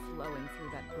mana flowing through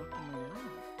that book when we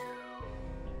left.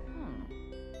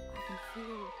 I can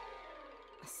feel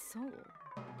a soul.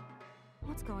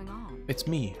 What's going on? It's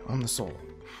me, I'm the soul.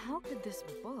 How could this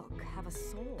book have a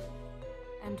soul?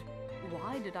 And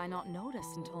why did I not notice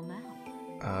until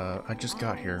now? I just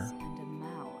got here. Eyes and a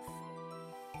mouth.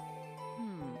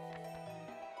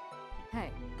 Hey,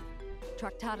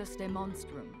 Tractatus de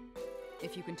Monstrum.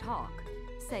 If you can talk,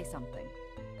 say something.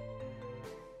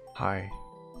 Hi,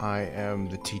 I am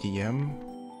the TDM.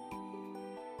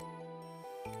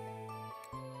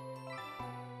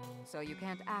 So you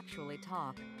can't actually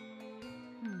talk.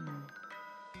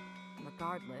 The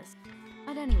regardless.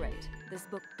 At any rate, this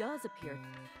book does appear.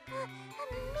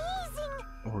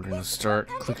 Amazing! We're gonna start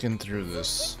clicking through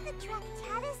this. The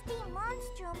Tractatus de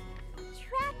Monstrum.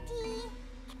 Tracty.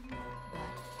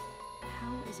 But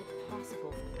how is it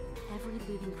possible? Every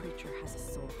living creature has a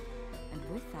soul,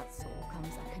 and with that soul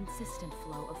comes a consistent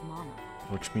flow of mana.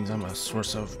 Which means I'm a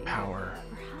source of power.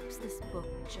 Perhaps this book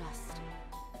just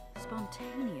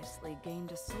spontaneously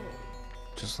gained a soul.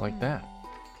 Just like that.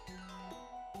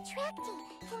 Tracty,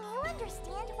 can you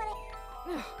understand what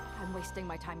I'm wasting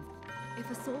my time. If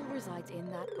a soul resides in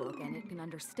that book and it can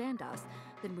understand us,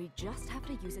 then we just have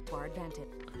to use it to our advantage.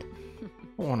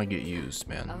 I want to get used,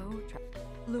 man. Oh,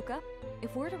 Luca,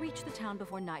 if we're to reach the town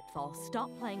before nightfall, stop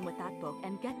playing with that book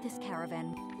and get this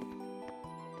caravan.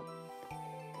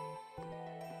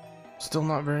 Still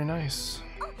not very nice.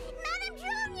 Oh, Madame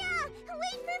Dronia!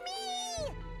 Wait for me!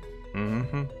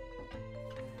 Mm-hmm.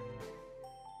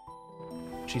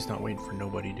 She's not waiting for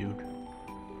nobody, dude.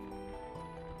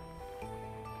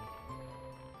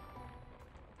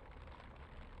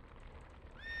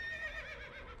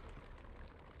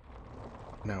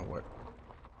 Now what?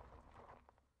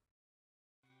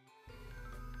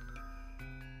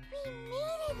 We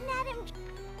made it, Madame.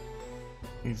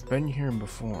 We've been here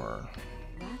before.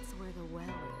 That's where the well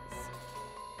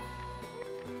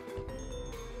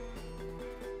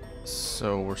is.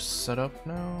 So we're set up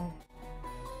now?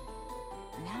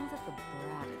 Now that the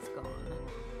brat is gone.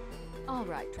 All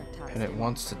right, Tractatus. And it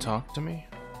wants to talk to me?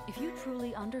 If you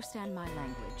truly understand my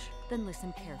language, then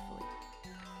listen carefully.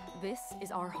 This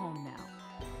is our home now,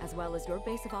 as well as your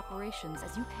base of operations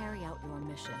as you carry out your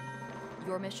mission.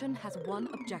 Your mission has one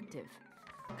objective: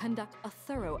 conduct a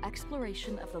thorough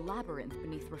exploration of the labyrinth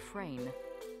beneath Refrain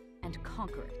and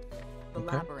conquer it. The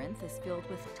labyrinth is filled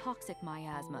with toxic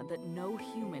miasma that no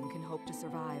human can hope to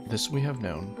survive. This we have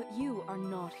known. But you are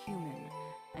not human,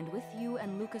 and with you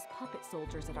and Luca's puppet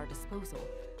soldiers at our disposal,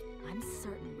 I'm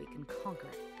certain we can conquer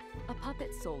it. A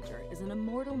puppet soldier is an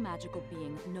immortal magical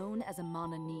being known as a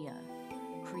Manania,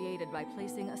 created by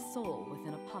placing a soul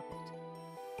within a puppet.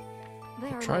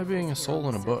 They are Try being a lifeless here soul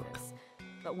on in the a book. surface,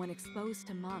 but when exposed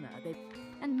to mana, they...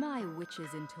 And my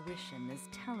witch's intuition is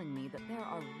telling me that there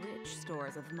are rich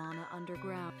stores of mana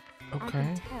underground. I Okay.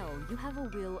 can tell you have a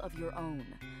will of your own,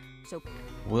 so...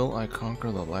 Will I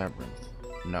conquer the labyrinth?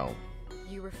 No.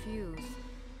 You refuse.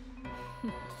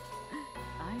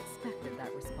 I expected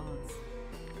that response.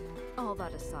 All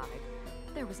that aside,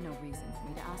 there was no reason for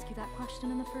me to ask you that question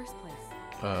in the first place.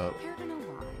 Care to know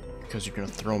why? Because you're gonna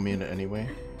throw me in it anyway?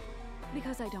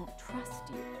 Because I don't trust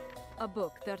you. A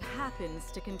book that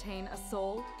happens to contain a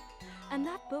soul, and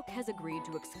that book has agreed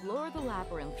to explore the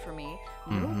labyrinth for me,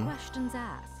 no questions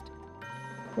asked.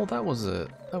 Well, that was a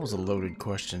loaded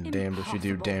question. Damned if you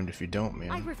do, Impossible. damned if you don't,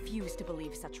 man. I refuse to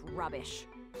believe such rubbish.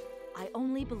 I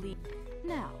only believe...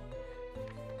 Now,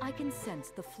 I can sense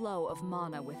the flow of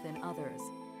mana within others.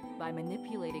 By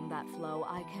manipulating that flow,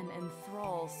 I can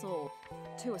enthrall soul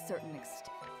to a certain extent.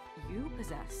 You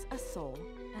possess a soul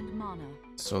and mana.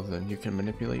 So then you can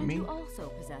manipulate And me? you also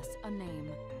possess a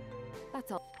name.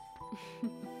 That's all.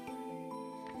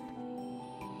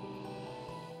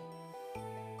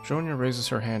 Dronia raises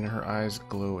her hand and her eyes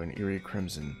glow in eerie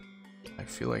crimson. I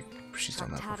feel like she's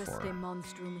done that Tractatus before. de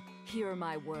Monstrum, hear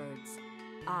my words.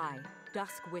 I,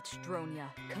 Dusk Witch Dronia,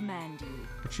 command you.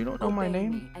 But you don't know my Obey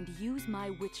name? me and use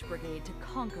my witch brigade to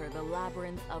conquer the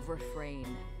Labyrinth of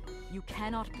Refrain. You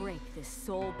cannot break this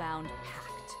soul-bound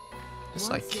pact. Yes,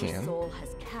 Once I your can. soul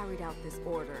has carried out this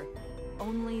order,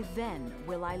 only then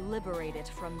will I liberate it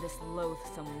from this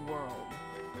loathsome world.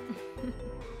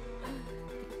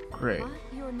 Great. But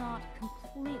you're not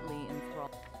completely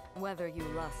enthralled. Whether you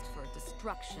lust for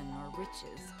destruction or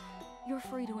riches, you're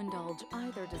free to indulge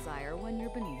either desire when you're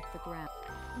beneath the ground.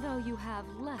 Though you have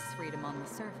less freedom on the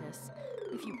surface.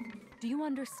 Do you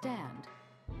understand?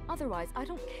 Otherwise, I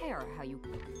don't care how you...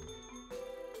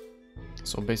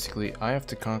 So basically, I have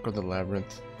to conquer the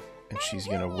labyrinth, and she's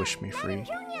gonna wish me free.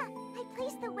 Madame Dronia, I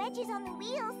placed the wedges on the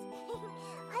wheels.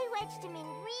 I wedged them in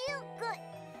real good.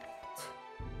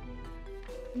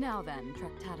 Now then,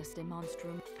 Tractatus de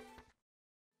Monstrum.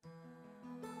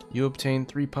 You obtain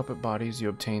 3 puppet bodies, you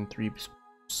obtain 3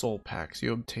 soul packs,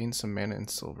 you obtain some mana and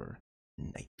silver.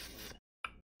 Nice.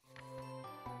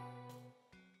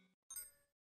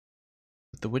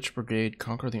 With the Witch Brigade,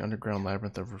 conquer the underground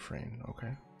labyrinth of Refrain.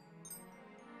 Okay.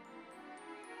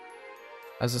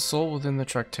 As a soul within the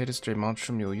Tractatus de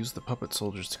Monstrum, you'll use the puppet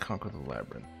soldiers to conquer the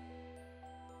labyrinth.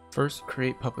 First,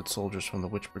 create puppet soldiers from the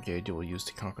Witch Brigade you will use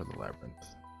to conquer the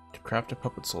labyrinth. To craft a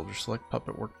puppet soldier, select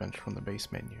Puppet Workbench from the base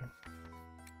menu.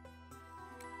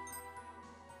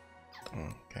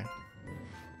 Okay.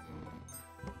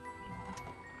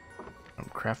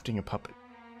 crafting a puppet.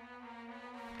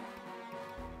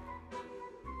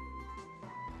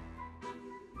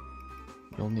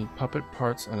 You'll need puppet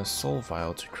parts and a soul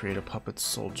vial to create a puppet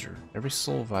soldier. Every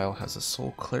soul vial has a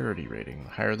soul clarity rating. The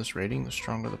higher this rating, the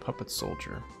stronger the puppet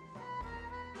soldier.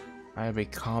 I have a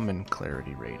common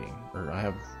clarity rating, or I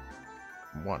have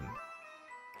 1.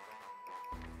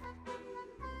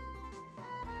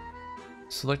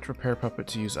 Select repair puppet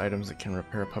to use items that can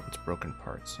repair a puppet's broken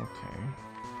parts. Okay.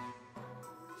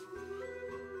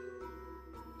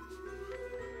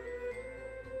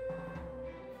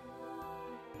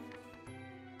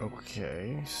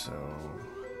 Okay, so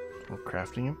we're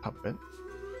crafting a puppet.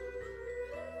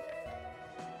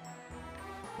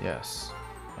 Yes,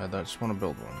 I just want to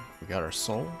build one. We got our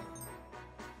soul.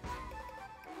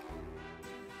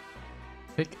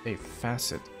 Pick a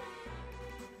facet,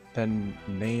 then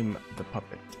name the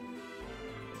puppet.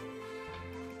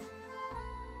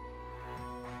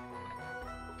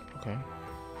 Okay.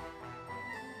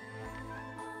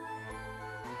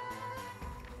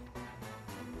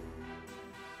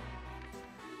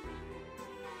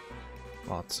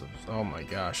 Lots of, oh my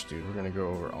gosh, dude, we're gonna go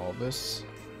over all this.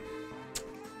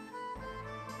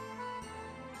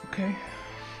 Okay.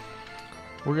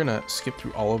 We're gonna skip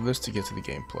through all of this to get to the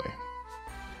gameplay.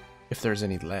 If there's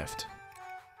any left.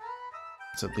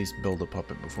 Let's at least build a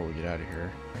puppet before we get out of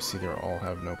here. I see they all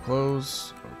have no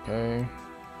clothes. Okay.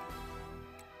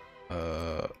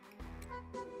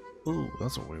 Ooh,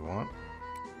 that's what we want.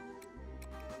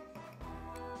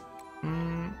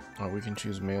 Oh, we can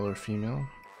choose male or female.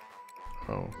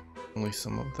 Oh, only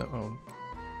some of them. Oh.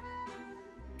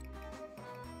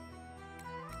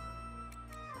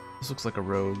 This looks like a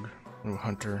rogue. Ooh,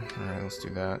 hunter. Alright, let's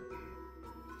do that.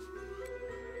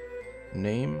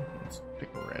 Name? Let's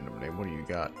pick a random name. What do you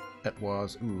got?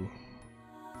 Etwaz. Ooh.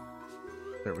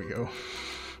 There we go.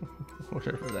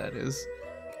 Whatever that is.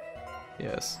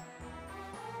 Yes.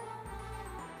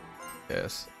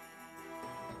 Yes.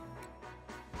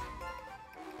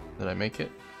 Did I make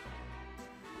it?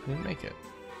 I didn't make it.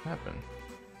 What happened?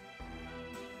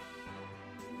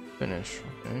 Finish.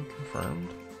 Okay,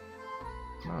 confirmed.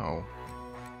 No.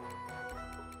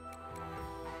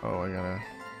 Oh, I gotta...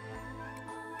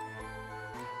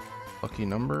 Lucky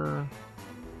number?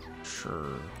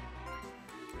 Sure.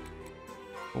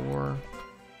 4.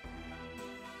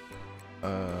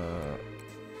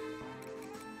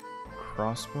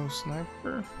 Crossbow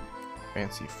sniper?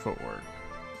 Fancy footwork.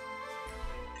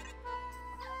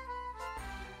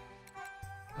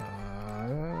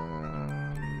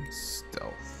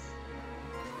 Stealth.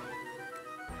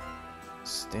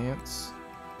 Stance.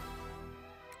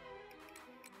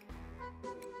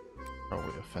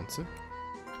 Probably offensive.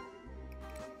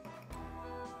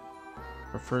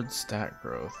 Preferred stat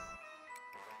growth.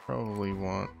 Probably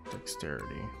want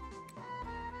dexterity.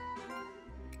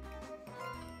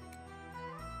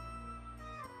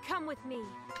 Come with me.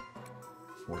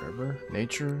 Whatever.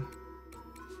 Nature.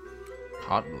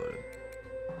 Hot blood.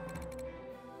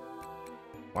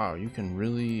 Wow, you can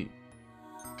really...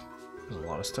 There's a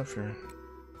lot of stuff here.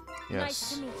 Yes.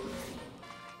 Nice to meet you.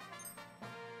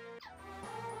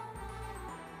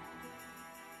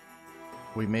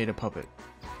 We made a puppet.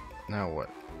 Now what?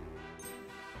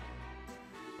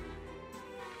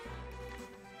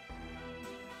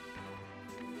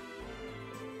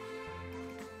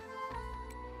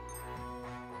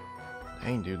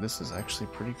 Dang, dude, this is actually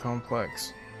pretty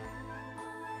complex.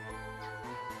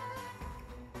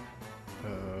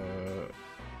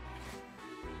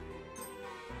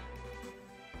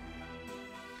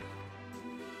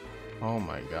 Oh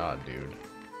my god, dude.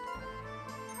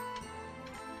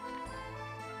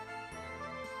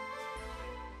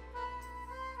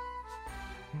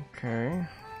 Okay.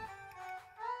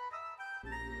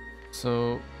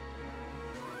 So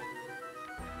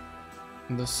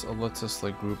this lets us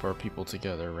like group our people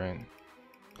together, right?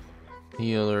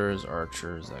 Healers,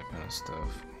 archers, that kind of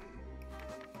stuff.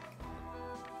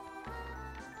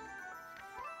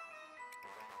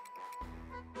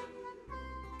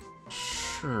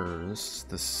 Sure, this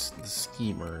is the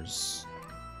schemers.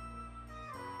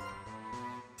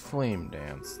 Flame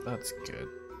dance, that's good.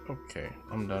 Okay,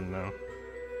 I'm done now.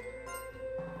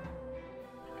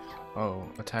 Oh,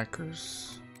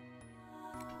 attackers?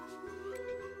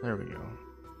 There we go.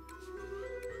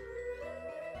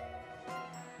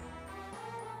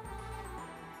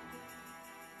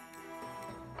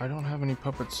 I don't have any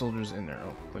puppet soldiers in there.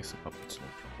 Oh, place a puppet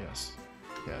soldier. Yes.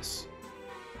 Yes.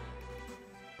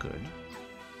 Good.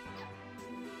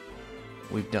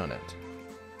 We've done it.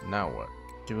 Now what?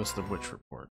 Give us the witch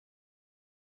report.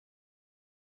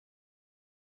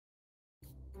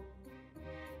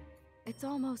 It's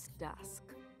almost dusk.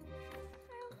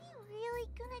 Are we really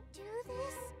gonna do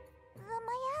this? The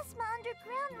miasma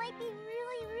underground might be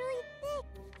really, really thick.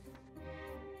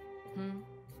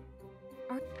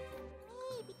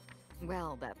 Maybe.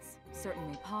 Well, that's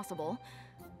certainly possible.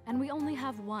 And we only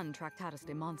have one Tractatus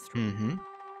de Monstrum. Mm-hmm.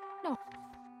 No.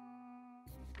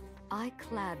 I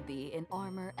clad thee in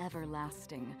armor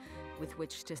everlasting, with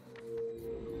which to...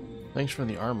 Thanks for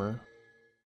the armor.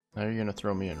 Now you're gonna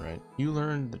throw me in, right? You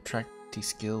learned the Tracti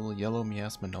skill Yellow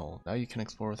Miasma Null. Now you can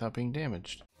explore without being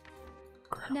damaged.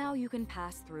 Now you can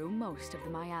pass through most of the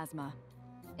miasma.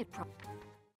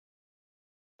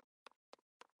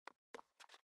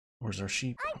 Where's our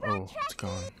sheep? Oh, it's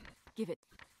gone. Give it.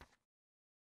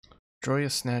 Droya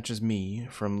snatches me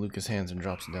from Luca's hands and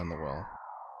drops it down the well.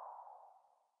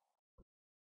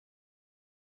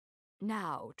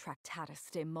 Now, Tractatus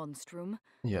de Monstrum.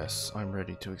 Yes, I'm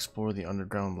ready to explore the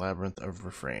underground Labyrinth of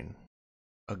Refrain.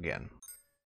 Again.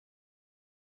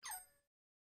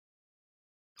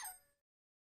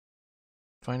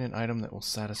 Find an item that will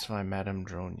satisfy Madame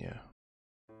Dronya.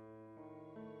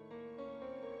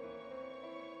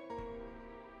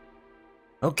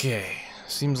 Okay,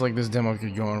 seems like this demo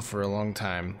could go on for a long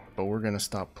time, but we're gonna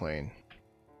stop playing.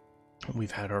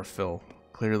 We've had our fill.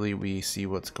 Clearly we see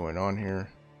what's going on here.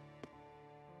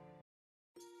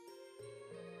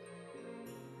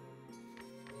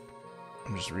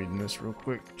 I'm just reading this real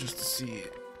quick just to see.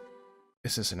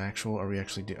 Is this an actual? Are we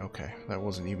actually okay, that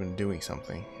wasn't even doing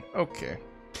something. Okay.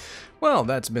 Well,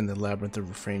 that's been the Labyrinth of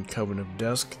Refrain Coven of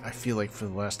Dusk. I feel like for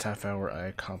the last half hour I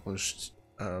accomplished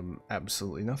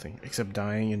absolutely nothing except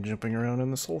dying and jumping around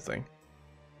in this whole thing.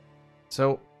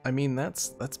 So, I mean,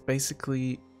 that's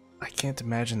basically, I can't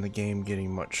imagine the game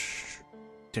getting much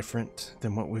different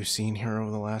than what we've seen here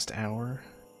over the last hour.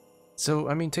 So,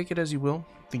 I mean, take it as you will.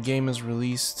 The game is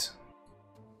released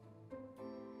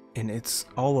in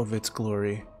all of its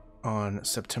glory on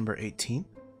September 18th,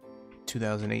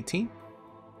 2018.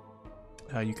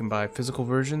 You can buy physical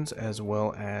versions as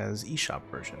well as eShop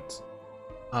versions.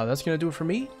 That's going to do it for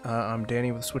me. I'm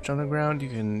Danny with Switch Underground. You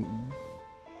can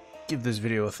give this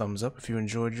video a thumbs up if you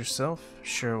enjoyed yourself.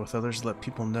 Share it with others. Let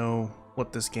people know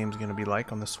what this game's going to be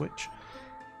like on the Switch.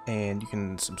 And you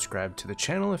can subscribe to the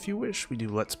channel if you wish. We do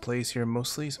Let's Plays here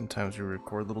mostly. Sometimes we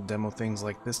record little demo things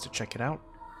like this to check it out.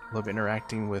 Love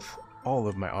interacting with all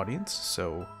of my audience.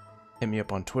 So hit me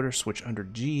up on Twitter,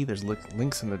 SwitchUnderG. There's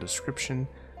links in the description.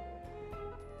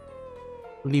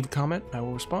 Leave a comment. I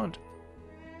will respond.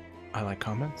 I like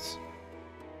comments.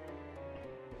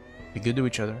 Be good to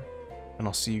each other, and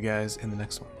I'll see you guys in the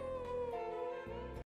next one.